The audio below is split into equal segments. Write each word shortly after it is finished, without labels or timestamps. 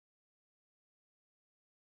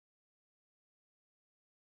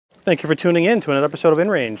Thank you for tuning in to another episode of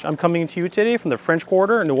InRange. I'm coming to you today from the French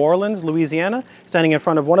Quarter in New Orleans, Louisiana, standing in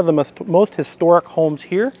front of one of the most historic homes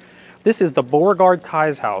here. This is the Beauregard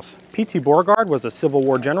Kai's house. P.T. Beauregard was a Civil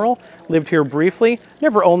War general, lived here briefly,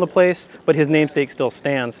 never owned the place, but his namesake still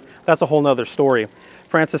stands. That's a whole nother story.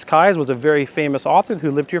 Frances Kais was a very famous author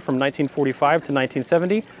who lived here from 1945 to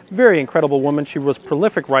 1970. Very incredible woman. She was a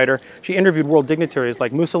prolific writer. She interviewed world dignitaries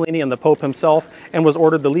like Mussolini and the Pope himself and was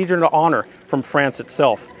ordered the Legion of Honor from France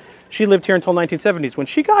itself. She lived here until 1970s. When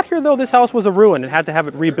she got here, though, this house was a ruin and had to have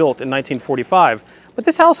it rebuilt in 1945. But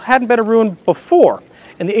this house hadn't been a ruin before.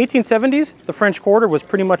 In the 1870s, the French Quarter was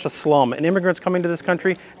pretty much a slum, and immigrants coming to this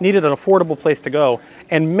country needed an affordable place to go.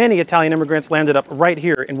 And many Italian immigrants landed up right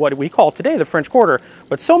here in what we call today the French Quarter.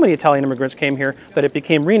 But so many Italian immigrants came here that it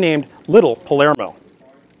became renamed Little Palermo.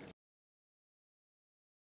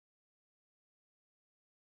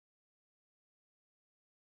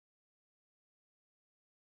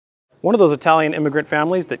 One of those Italian immigrant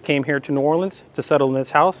families that came here to New Orleans to settle in this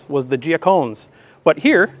house was the Giacones. But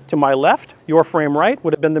here, to my left, your frame right,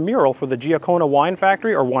 would have been the mural for the Giacono Wine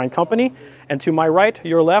Factory or Wine Company. And to my right,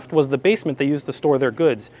 your left, was the basement they used to store their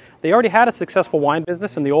goods. They already had a successful wine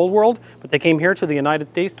business in the old world, but they came here to the United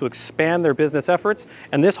States to expand their business efforts,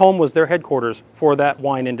 and this home was their headquarters for that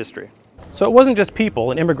wine industry. So it wasn't just people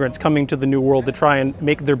and immigrants coming to the New World to try and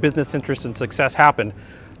make their business interests and success happen.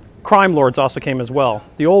 Crime lords also came as well.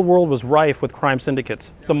 The old world was rife with crime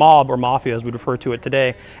syndicates, the mob or mafia as we refer to it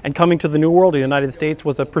today, and coming to the New World, the United States,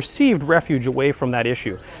 was a perceived refuge away from that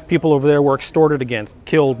issue. People over there were extorted against,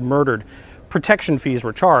 killed, murdered. Protection fees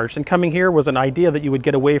were charged, and coming here was an idea that you would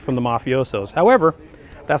get away from the mafiosos. However,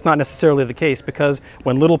 that's not necessarily the case, because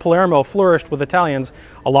when Little Palermo flourished with Italians,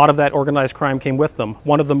 a lot of that organized crime came with them.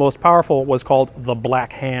 One of the most powerful was called the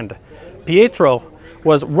Black Hand. Pietro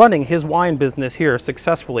was running his wine business here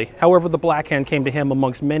successfully. However, the Black Hand came to him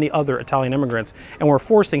amongst many other Italian immigrants and were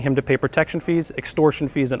forcing him to pay protection fees, extortion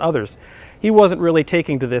fees, and others. He wasn't really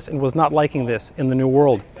taking to this and was not liking this in the New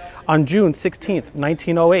World. On June 16th,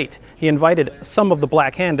 1908, he invited some of the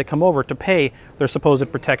Black Hand to come over to pay their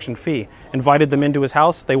supposed protection fee. Invited them into his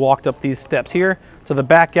house. They walked up these steps here to the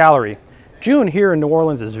back gallery. June here in New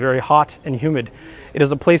Orleans is very hot and humid. It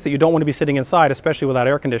is a place that you don't want to be sitting inside, especially without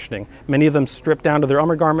air conditioning. Many of them stripped down to their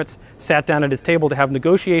undergarments, sat down at his table to have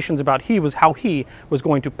negotiations about how he was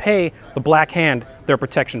going to pay the Black Hand their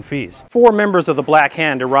protection fees. 4 members of the Black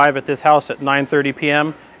Hand arrive at this house at 9:30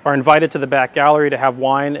 p.m., are invited to the back gallery to have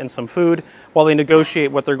wine and some food while they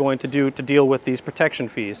negotiate what they're going to do to deal with these protection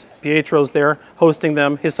fees. Pietro's there hosting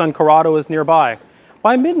them. His son Corrado is nearby.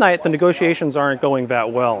 By midnight, the negotiations aren't going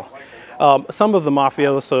that well. Some of the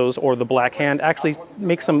mafiosos or the Black Hand actually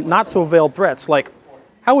make some not so veiled threats like,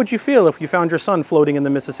 how would you feel if you found your son floating in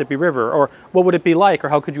the Mississippi River? Or what would it be like, or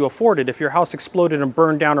how could you afford it if your house exploded and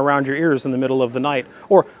burned down around your ears in the middle of the night?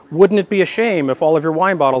 Or wouldn't it be a shame if all of your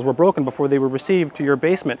wine bottles were broken before they were received to your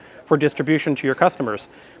basement for distribution to your customers?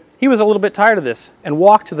 He was a little bit tired of this and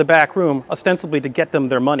walked to the back room ostensibly to get them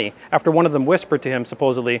their money after one of them whispered to him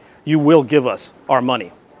supposedly, "You will give us our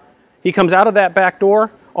money." He comes out of that back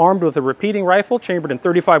door armed with a repeating rifle chambered in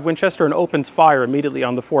 .35 Winchester and opens fire immediately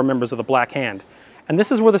on the 4 members of the Black Hand. And this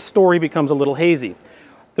is where the story becomes a little hazy.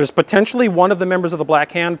 There's potentially one of the members of the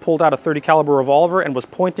Black Hand pulled out a .30 caliber revolver and was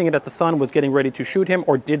pointing it at the son, was getting ready to shoot him,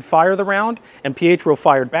 or did fire the round, and Pietro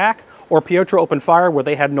fired back, or Pietro opened fire where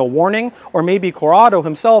they had no warning, or maybe Corrado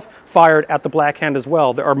himself fired at the Black Hand as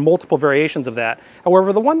well. There are multiple variations of that.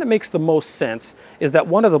 However, the one that makes the most sense is that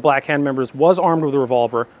one of the Black Hand members was armed with a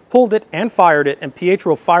revolver, pulled it and fired it, and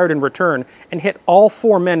Pietro fired in return and hit all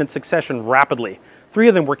 4 men in succession rapidly. 3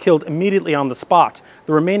 of them were killed immediately on the spot.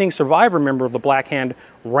 The remaining survivor member of the Black Hand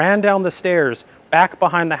ran down the stairs, back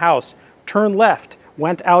behind the house, turned left,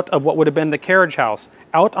 went out of what would have been the carriage house,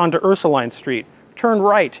 out onto Ursuline Street, turned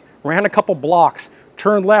right, ran a couple blocks,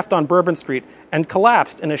 turned left on Bourbon Street, and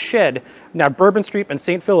collapsed in a shed near Bourbon Street and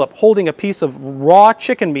St. Philip, holding a piece of raw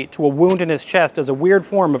chicken meat to a wound in his chest as a weird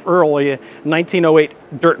form of early 1908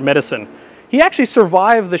 dirt medicine. He actually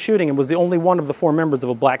survived the shooting and was the only one of the 4 members of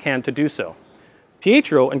a Black Hand to do so.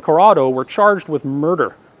 Pietro and Corrado were charged with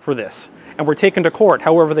murder for this and were taken to court.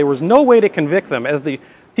 However, there was no way to convict them, as the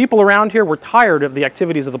people around here were tired of the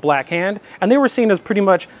activities of the Black Hand, and they were seen as pretty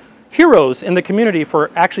much heroes in the community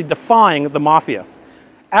for actually defying the mafia.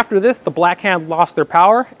 After this, the Black Hand lost their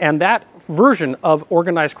power, and that version of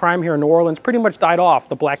organized crime here in New Orleans pretty much died off,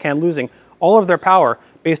 the Black Hand losing all of their power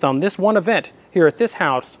based on this one event here at this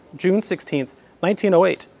house, June 16th,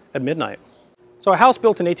 1908 at midnight. So a house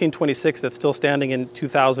built in 1826 that's still standing in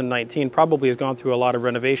 2019 probably has gone through a lot of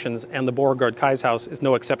renovations, and the Beauregard Kai's house is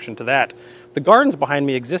no exception to that. The gardens behind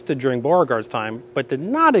me existed during Beauregard's time, but did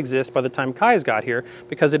not exist by the time Kai's got here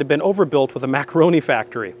because it had been overbuilt with a macaroni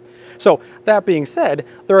factory. So that being said,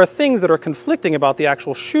 there are things that are conflicting about the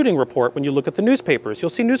actual shooting report when you look at the newspapers. You'll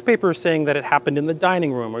see newspapers saying that it happened in the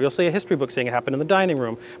dining room, or you'll see a history book saying it happened in the dining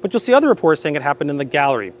room, but you'll see other reports saying it happened in the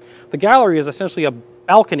gallery. The gallery is essentially a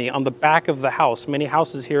balcony on the back of the house. Many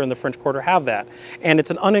houses here in the French Quarter have that. And it's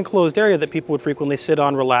an unenclosed area that people would frequently sit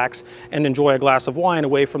on, relax, and enjoy a glass of wine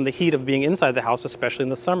away from the heat of being inside the house, especially in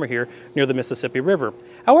the summer here near the Mississippi River.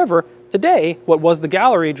 However, today, what was the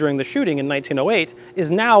gallery during the shooting in 1908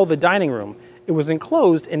 is now the dining room. It was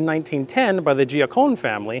enclosed in 1910 by the Giacone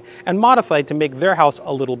family and modified to make their house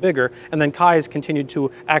a little bigger, and then Kai's continued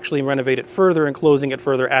to actually renovate it further, enclosing it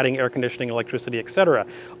further, adding air conditioning, electricity, etc.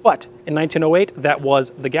 But in 1908, that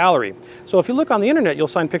was the gallery. So if you look on the internet, you'll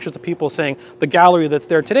find pictures of people saying the gallery that's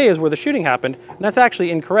there today is where the shooting happened, and that's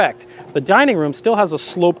actually incorrect. The dining room still has a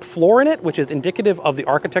sloped floor in it, which is indicative of the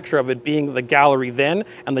architecture of it being the gallery then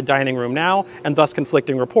and the dining room now, and thus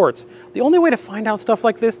conflicting reports. The only way to find out stuff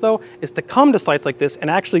like this, though, is to come to sites like this and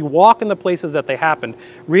actually walk in the places that they happened.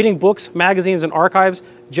 Reading books, magazines, and archives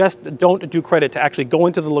just don't do credit to actually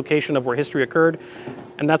going to the location of where history occurred,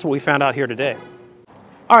 and that's what we found out here today.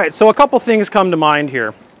 All right, so a couple things come to mind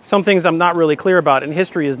here. Some things I'm not really clear about, and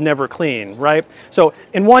history is never clean, right? So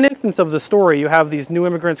in one instance of the story, you have these new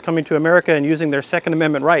immigrants coming to America and using their Second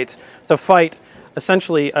Amendment rights to fight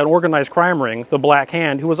essentially an organized crime ring, the Black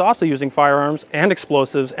Hand, who was also using firearms and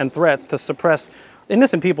explosives and threats to suppress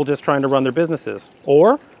innocent people just trying to run their businesses.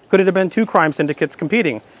 Or could it have been two crime syndicates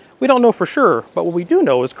competing? We don't know for sure, but what we do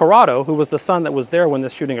know is Corrado, who was the son that was there when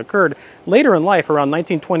this shooting occurred, later in life, around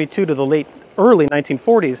 1922 to the early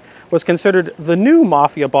 1940s, was considered the new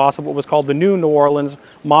mafia boss of what was called the New New Orleans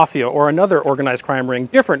Mafia, or another organized crime ring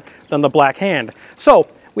different than the Black Hand. So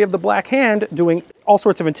we have the Black Hand doing all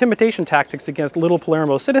sorts of intimidation tactics against Little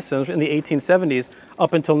Palermo citizens in the 1870s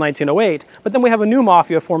up until 1908, but then we have a new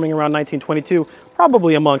mafia forming around 1922,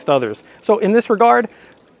 probably amongst others. So in this regard,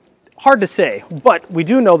 hard to say, but we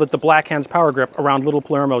do know that the Black Hand's power grip around Little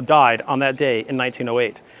Palermo died on that day in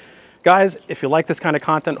 1908. Guys, if you like this kind of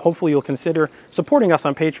content, hopefully you'll consider supporting us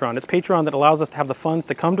on Patreon. It's Patreon that allows us to have the funds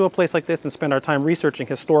to come to a place like this and spend our time researching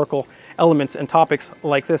historical elements and topics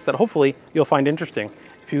like this that hopefully you'll find interesting.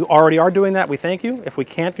 If you already are doing that, we thank you. If we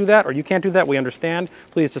can't do that, or you can't do that, we understand.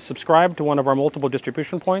 Please just subscribe to one of our multiple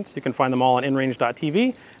distribution points. You can find them all on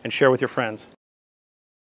InRange.tv and share with your friends.